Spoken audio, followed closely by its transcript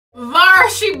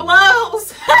Lord, she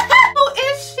blows. Who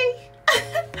is she?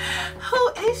 Who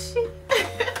is she?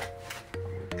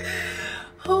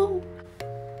 Who?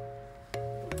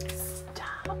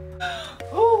 Stop.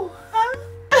 Ooh, huh?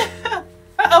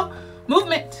 Uh-oh.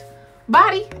 Movement.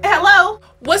 Body. Hello.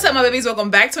 What's up, my babies? Welcome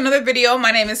back to another video.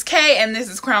 My name is Kay and this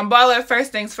is Crown Baller.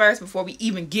 First things first, before we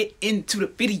even get into the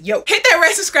video, hit that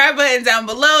red subscribe button down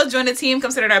below. Join the team. Come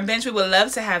sit at our bench. We would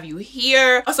love to have you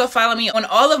here. Also, follow me on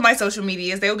all of my social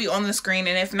medias. They will be on the screen,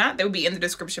 and if not, they will be in the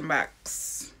description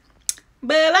box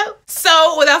below.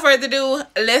 So without further ado,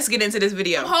 let's get into this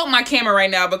video. I'm holding my camera right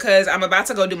now because I'm about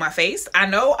to go do my face. I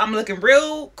know I'm looking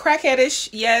real crackheadish.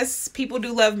 Yes, people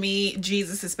do love me,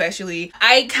 Jesus especially.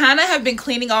 I kind of have been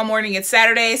cleaning all morning. It's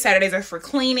Saturday. Saturdays are for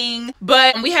cleaning,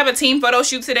 but we have a team photo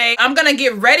shoot today. I'm gonna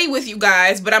get ready with you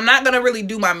guys, but I'm not gonna really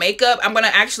do my makeup. I'm gonna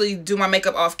actually do my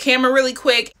makeup off camera really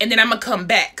quick, and then I'm gonna come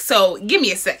back. So give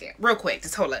me a second, real quick.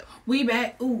 Just hold up. We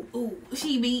back. Ooh, ooh,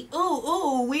 she be. Ooh,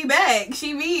 ooh, we back.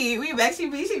 She be. We back. She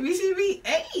be.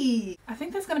 Hey. I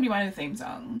think that's gonna be my new theme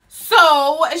song.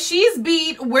 So she's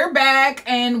beat. We're back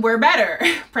and we're better.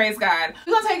 Praise God.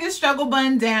 We're gonna take this struggle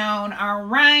bun down. All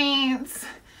right.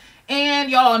 And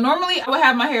y'all, normally I would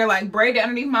have my hair like braided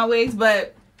underneath my wigs,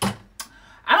 but I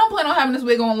don't plan on having this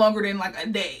wig on longer than like a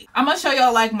day. I'm gonna show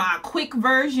y'all like my quick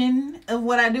version of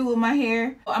what I do with my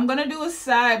hair. I'm gonna do a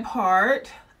side part.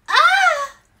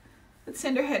 The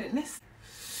tender-headedness.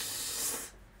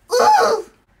 Ooh.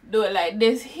 Do it like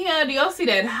this here. Do y'all see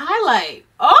that highlight?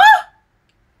 Oh!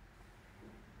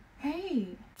 Hey.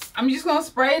 I'm just gonna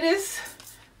spray this.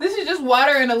 This is just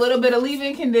water and a little bit of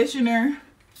leave-in conditioner.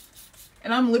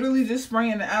 And I'm literally just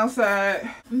spraying the outside.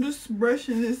 I'm just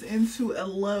brushing this into a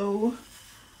low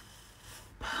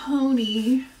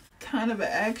pony kind of an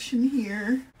action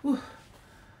here. Whew.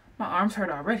 My arms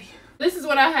hurt already. This is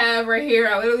what I have right here.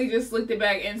 I literally just slicked it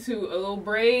back into a little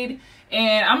braid.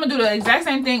 And I'm gonna do the exact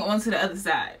same thing onto the other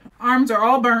side. Arms are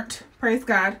all burnt, praise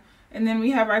God. And then we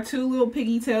have our two little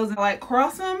piggy tails and I like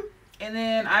cross them. And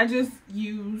then I just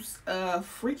use a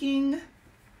freaking,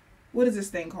 what is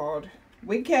this thing called?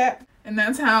 Wig cap. And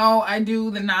that's how I do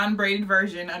the non-braided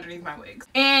version underneath my wigs.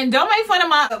 And don't make fun of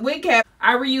my wig cap.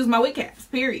 I reuse my wig caps,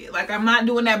 period. Like, I'm not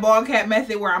doing that ball cap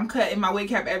method where I'm cutting my wig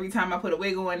cap every time I put a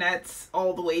wig on. That's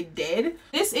all the way dead.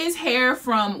 This is hair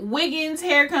from Wiggins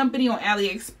Hair Company on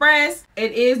AliExpress.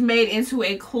 It is made into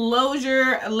a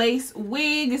closure lace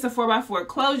wig. It's a 4x4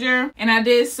 closure. And I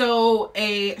did sew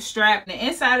a strap in the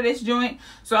inside of this joint.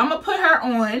 So I'm gonna put her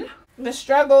on. The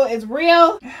struggle is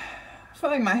real. I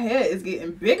feel like my head is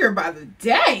getting bigger by the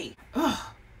day.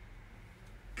 Oh,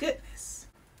 goodness.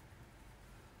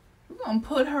 We're gonna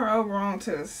put her over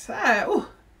onto the side. Ooh,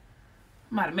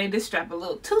 might have made this strap a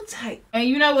little too tight. And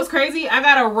you know what's crazy? I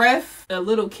gotta ref a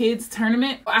little kids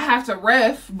tournament. I have to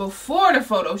ref before the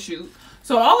photo shoot.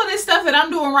 So all of this stuff that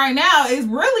I'm doing right now is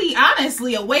really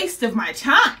honestly a waste of my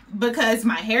time because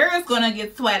my hair is gonna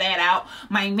get sweated out.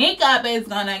 My makeup is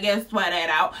gonna get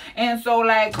sweated out. And so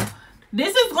like,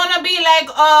 this is gonna be like,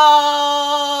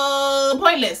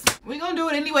 pointless. We're gonna do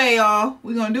it anyway, y'all.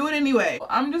 We're gonna do it anyway.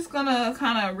 I'm just gonna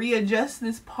kind of readjust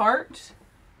this part.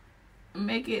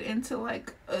 Make it into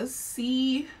like a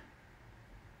C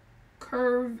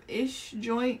curve-ish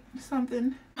joint,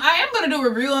 something. I am gonna do a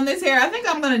review on this hair. I think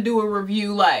I'm gonna do a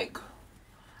review like,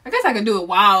 I guess I could do it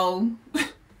while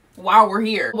we're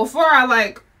here. Before I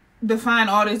like define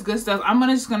all this good stuff, I'm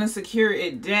just gonna secure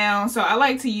it down. So I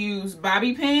like to use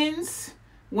bobby pins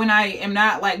when I am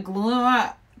not like gluing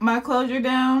my closure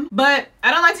down, but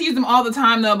I don't like to use them all the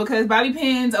time though, because bobby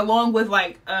pins along with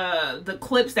like the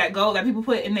clips that people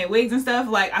put in their wigs and stuff,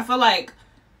 like I feel like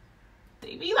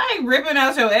they be like ripping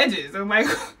out your edges. I'm like,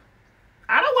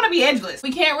 I don't want to be edgeless.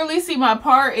 We can't really see my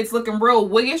part. It's looking real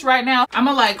wiggish right now. I'm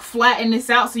gonna like flatten this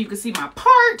out so you can see my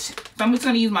part. So I'm just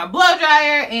gonna use my blow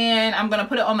dryer and I'm gonna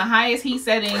put it on the highest heat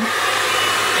setting and we're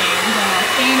gonna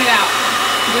fan it out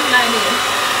just like this.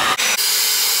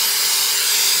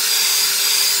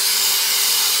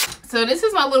 So this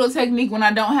is my little technique when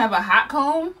I don't have a hot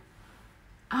comb.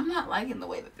 I'm not liking the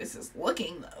way that this is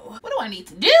looking though. What do I need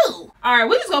to do? All right,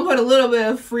 we're just gonna put a little bit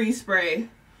of free spray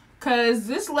because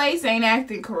this lace ain't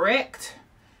acting correct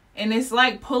and it's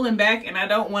like pulling back and I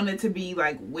don't want it to be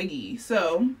like wiggy.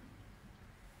 So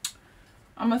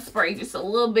I'm gonna spray just a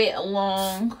little bit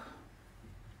along.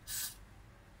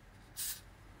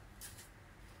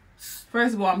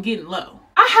 First of all, I'm getting low.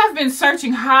 I have been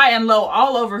searching high and low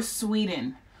all over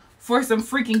Sweden for some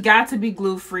freaking got to be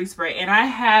glue free spray and I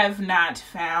have not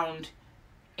found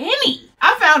any.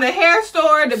 I found a hair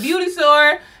store, the beauty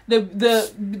store,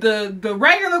 the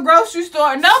regular grocery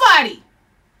store, nobody.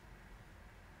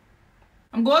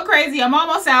 I'm going crazy. I'm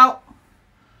almost out.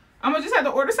 I'm gonna just have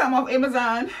to order something off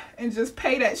Amazon and just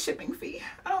pay that shipping fee.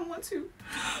 I don't want to,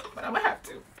 but I'm gonna have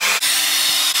to.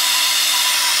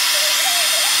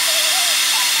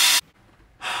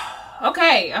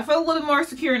 Okay, I feel a little bit more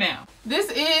secure now.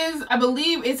 This is, I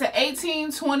believe it's an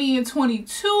 18, 20, and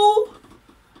 22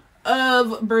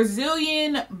 of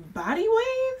Brazilian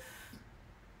bodywave.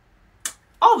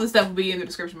 All the stuff will be in the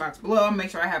description box below. I'll make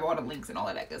sure I have all the links and all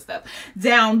of that good stuff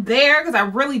down there because I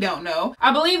really don't know.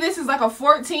 I believe this is like a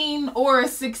 14 or a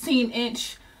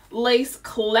 16-inch lace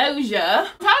closure. I'm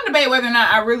trying to debate whether or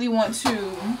not I really want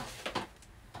to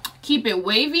keep it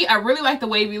wavy. I really like the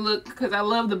wavy look because I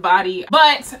love the body,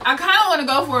 but I kind of want to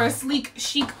go for a sleek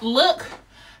chic look.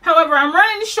 However, I'm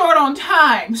running short on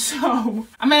time, so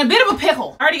I'm in a bit of a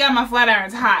pickle. I already got my flat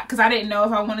irons hot because I didn't know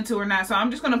if I wanted to or not, so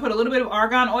I'm just going to put a little bit of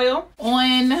argan oil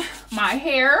on my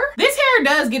hair. This hair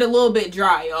does get a little bit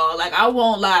dry, y'all. Like, I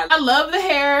won't lie. I love the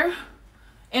hair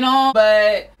and all,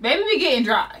 but baby be getting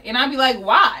dry, and I'd be like,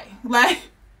 why? Like,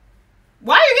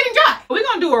 why are you getting dry? We're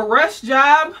going to do a rush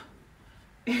job.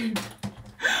 I'm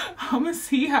gonna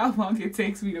see how long it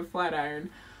takes me to flat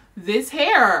iron this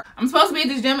hair. I'm supposed to be at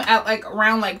this gym at like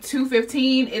around like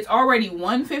 2:15. It's already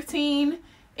 1:15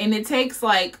 and it takes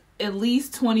like at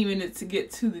least 20 minutes to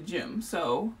get to the gym,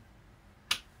 so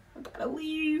I gotta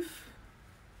leave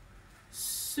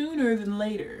sooner than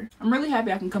later. I'm really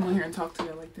happy I can come on here and talk to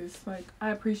you like this. Like,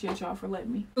 I appreciate y'all for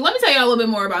letting me. So let me tell y'all a little bit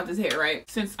more about this hair, right?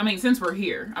 Since we're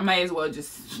here, I may as well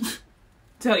just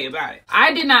tell you about it.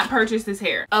 I did not purchase this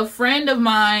hair. A friend of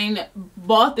mine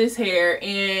bought this hair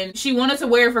and she wanted to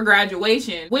wear it for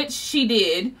graduation, which she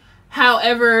did.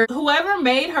 However, whoever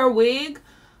made her wig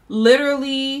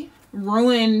literally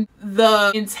ruined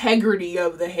the integrity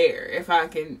of the hair, if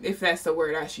that's the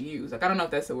word I should use. Like, I don't know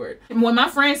if that's the word. When my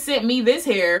friend sent me this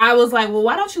hair, I was like, well,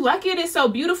 why don't you like it? It's so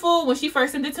beautiful. When she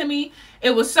first sent it to me,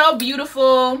 it was so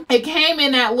beautiful. It came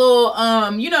in that little,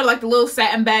 you know, like the little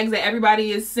satin bags that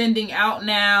everybody is sending out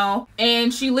now.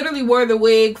 And she literally wore the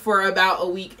wig for about a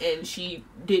week and she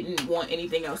didn't want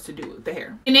anything else to do with the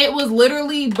hair. And it was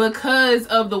literally because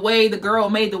of the way the girl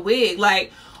made the wig.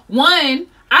 Like, one,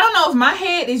 I don't know if my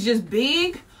head is just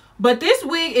big, but this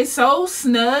wig is so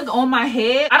snug on my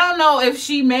head. I don't know if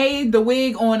she made the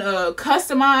wig on a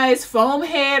customized foam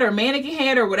head or mannequin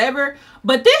head or whatever,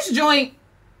 but this joint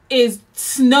is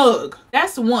snug.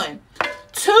 That's one.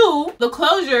 Two, the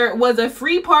closure was a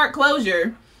free part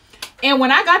closure. And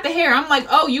when I got the hair, I'm like,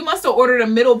 oh, you must have ordered a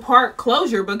middle part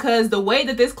closure because the way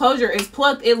that this closure is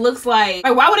plucked, it looks like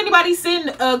why would anybody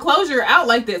send a closure out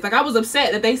like this? Like, I was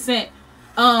upset that they sent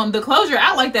the closure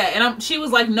out like that, and she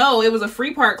was like, no, it was a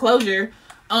free part closure.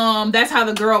 That's how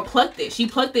the girl plucked it. She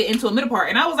plucked it into a middle part,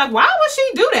 and I was like, why would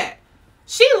she do that?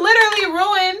 She literally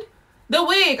ruined the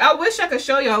wig. I wish I could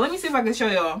show y'all. Let me see if I can show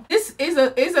y'all. This is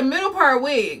a middle part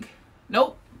wig.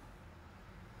 Nope.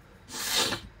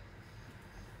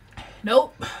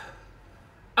 Nope.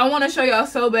 I want to show y'all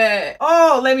so bad.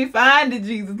 Oh, let me find it,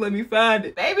 Jesus. Let me find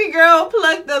it. Baby girl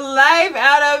plucked the life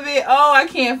out of it. Oh, I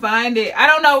can't find it. I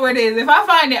don't know where it is. If I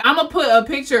find it, I'm going to put a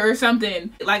picture or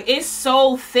something. Like, it's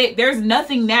so thick. There's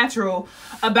nothing natural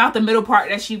about the middle part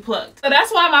that she plucked. So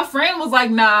that's why my friend was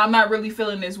like, nah, I'm not really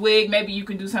feeling this wig. Maybe you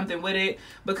can do something with it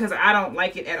because I don't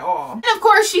like it at all. And of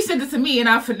course, she sent it to me and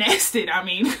I finessed it. I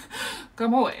mean,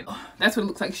 come on. That's what it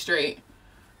looks like straight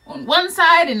on one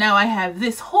side, and now I have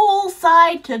this whole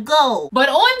side to go. But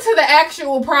on to the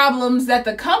actual problems that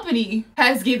the company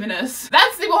has given us.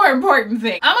 That's the more important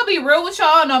thing. I'm gonna be real with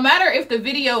y'all. No matter if the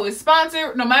video is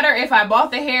sponsored, no matter if I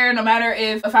bought the hair, no matter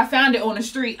if I found it on the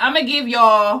street, I'm gonna give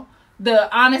y'all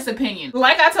the honest opinion.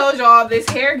 Like I told y'all, this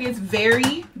hair gets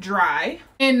very dry.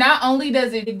 And not only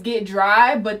does it get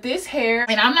dry, but this hair,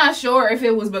 and I'm not sure if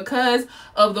it was because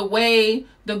of the way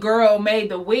the girl made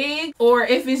the wig or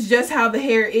if it's just how the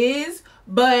hair is,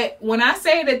 but when I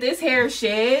say that this hair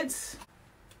sheds,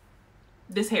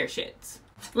 this hair sheds.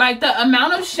 Like, the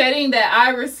amount of shedding that I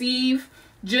receive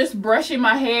just brushing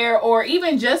my hair or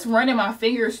even just running my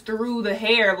fingers through the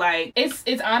hair, like, it's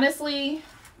honestly,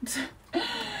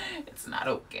 it's not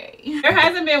okay. There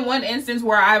hasn't been one instance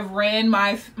where I've ran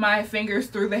my fingers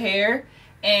through the hair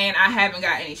and I haven't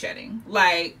got any shedding.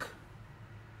 Like,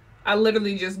 I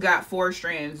literally just got 4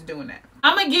 strands doing that.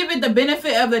 I'm gonna give it the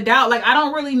benefit of the doubt. Like, I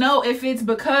don't really know if it's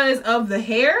because of the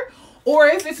hair or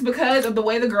if it's because of the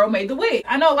way the girl made the wig.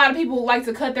 I know a lot of people like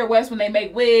to cut their wefts when they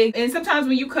make wigs, and sometimes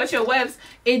when you cut your wefts,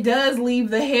 it does leave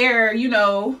the hair, you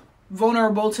know,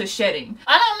 vulnerable to shedding.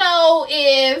 I don't know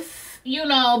if, you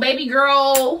know, baby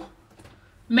girl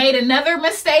made another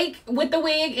mistake with the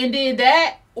wig and did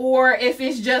that, or if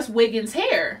it's just Wiggins'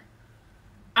 hair.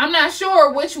 I'm not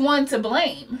sure which one to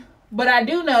blame, but I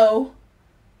do know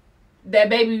that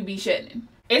baby be shedding.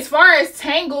 As far as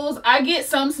tangles, I get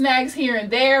some snags here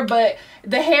and there, but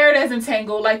the hair doesn't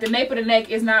tangle. Like the nape of the neck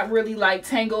is not really like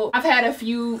tangled. I've had a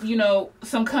few, you know,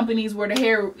 some companies where the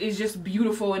hair is just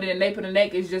beautiful and then the nape of the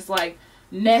neck is just like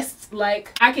nest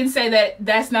like. I can say that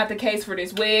that's not the case for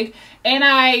this wig, and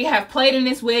I have played in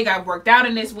this wig, I've worked out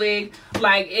in this wig,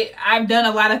 like I've done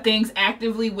a lot of things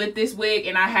actively with this wig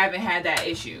and I haven't had that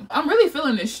issue. I'm really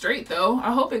feeling this straight though.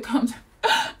 I hope it comes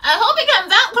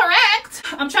out correct.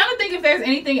 I'm trying to think if there's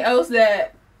anything else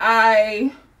that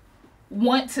I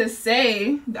want to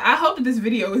say. I hope that this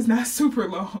video is not super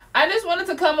long. I just wanted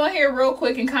to come on here real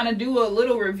quick and kind of do a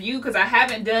little review because I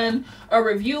haven't done a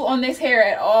review on this hair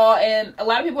at all, and a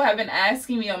lot of people have been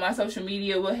asking me on my social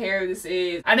media what hair this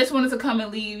is. I just wanted to come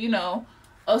and leave, you know,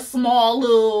 a small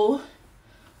little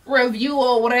review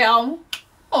or whatever,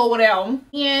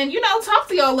 and, you know, talk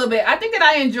to y'all a little bit. I think that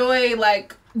I enjoy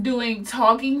like doing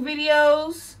talking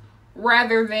videos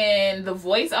rather than the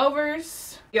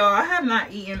voiceovers. Y'all, I have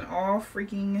not eaten all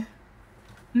freaking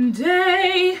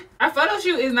day. Our photo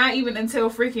shoot is not even until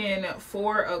freaking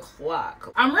 4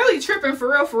 o'clock. I'm really tripping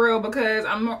for real because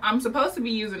I'm supposed to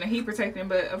be using a heat protectant,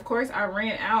 but of course I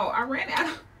ran out.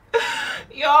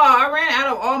 Y'all, I ran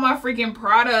out of all my freaking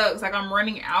products. Like, I'm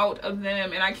running out of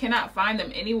them and I cannot find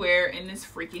them anywhere in this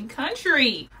freaking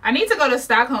country. I need to go to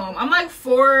Stockholm. I'm like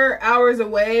 4 hours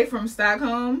away from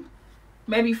Stockholm,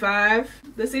 maybe 5.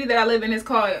 The city that I live in is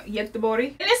called Göteborg,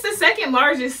 and it's the second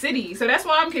largest city, so that's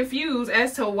why I'm confused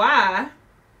as to why,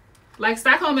 like,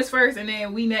 Stockholm is first and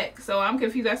then we next, so I'm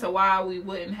confused as to why we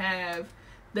wouldn't have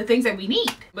the things that we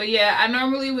need. But yeah, I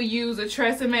normally would use a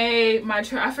Tresemme.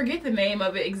 I forget the name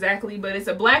of it exactly, but it's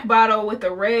a black bottle with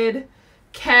a red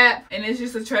cap, and it's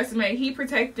just a Tresemme heat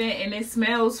protectant, and it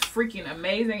smells freaking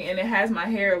amazing, and it has my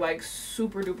hair like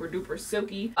super duper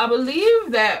silky. I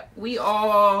believe that we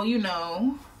all, you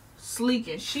know, sleek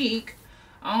and chic.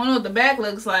 I don't know what the back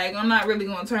looks like. I'm not really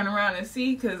gonna turn around and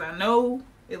see because I know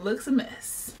it looks a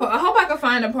mess. Well, I hope I can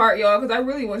find a part, y'all, because I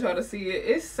really want y'all to see it.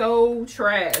 It's so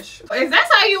trash. If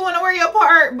that's how you want to wear your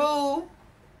part, boo,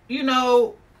 you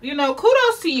know,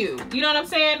 kudos to you. You know what I'm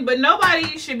saying? But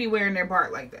nobody should be wearing their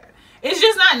part like that. It's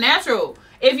just not natural.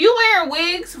 If you wearing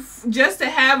wigs just to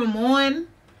have them on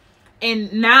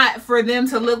and not for them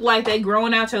to look like they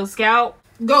growing out your scalp,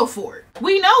 go for it.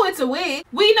 We know it's a wig.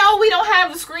 We know we don't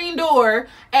have the screen door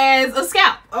as a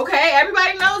scalp, okay?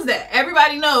 Everybody knows that.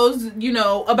 Everybody knows, you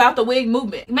know, about the wig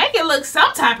movement. Make it look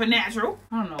some type of natural.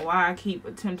 I don't know why I keep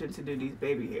attempting to do these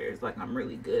baby hairs like I'm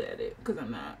really good at it, because I'm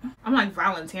not. I'm like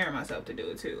volunteering myself to do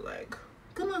it too. Like,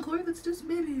 come on, Corey, let's do some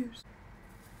baby hairs.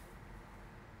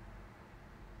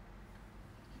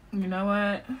 You know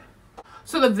what?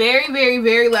 So the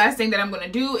very last thing that I'm going to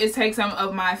do is take some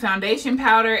of my foundation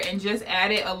powder and just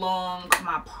add it along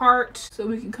my part so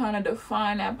we can kind of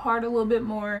define that part a little bit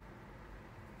more.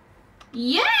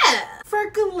 Yeah!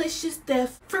 Freakalicious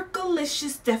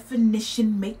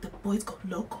definition make the boys go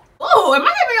local. Oh, am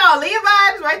I giving y'all Leah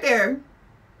vibes right there?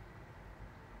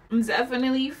 I'm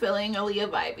definitely feeling a Leah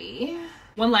vibey.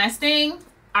 One last thing.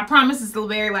 I promise it's the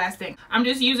very last thing. I'm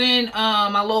just using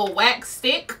my little wax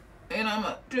stick, and I'm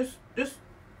gonna just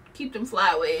keep them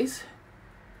flyaways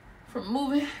from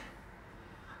moving.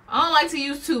 I don't like to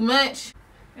use too much.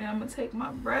 And I'm gonna take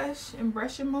my brush and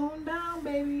brush them on down,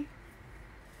 baby.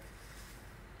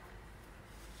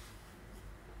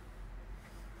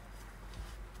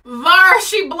 Var,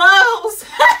 she blows.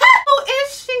 Who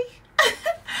is she?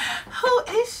 Who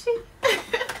is she?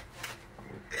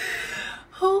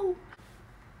 Who?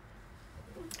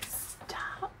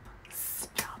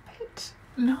 Stop it.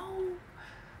 No.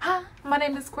 Huh? My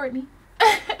name is Courtney.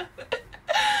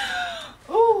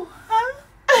 Ooh, huh?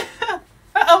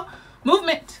 Uh-oh.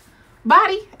 Movement.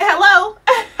 Body. Hello.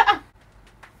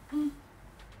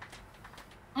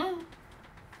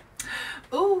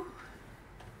 Ooh.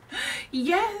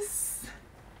 Yes.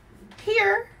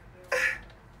 Here.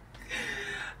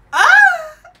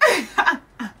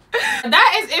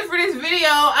 That is it for this video.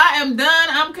 I am done.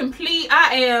 I'm complete.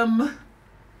 I am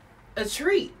a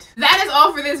treat. That is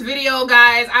all for this video,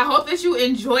 guys. I hope that you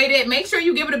enjoyed it. Make sure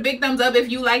you give it a big thumbs up if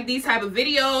you like these type of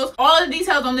videos. All the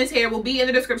details on this hair will be in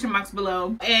the description box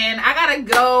below. And I gotta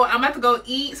go. I'm about to go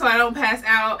eat so I don't pass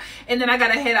out, and then I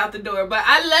gotta head out the door. But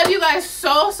I love you guys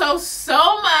so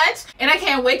much, and I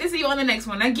can't wait to see you on the next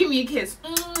one. Now give me a kiss.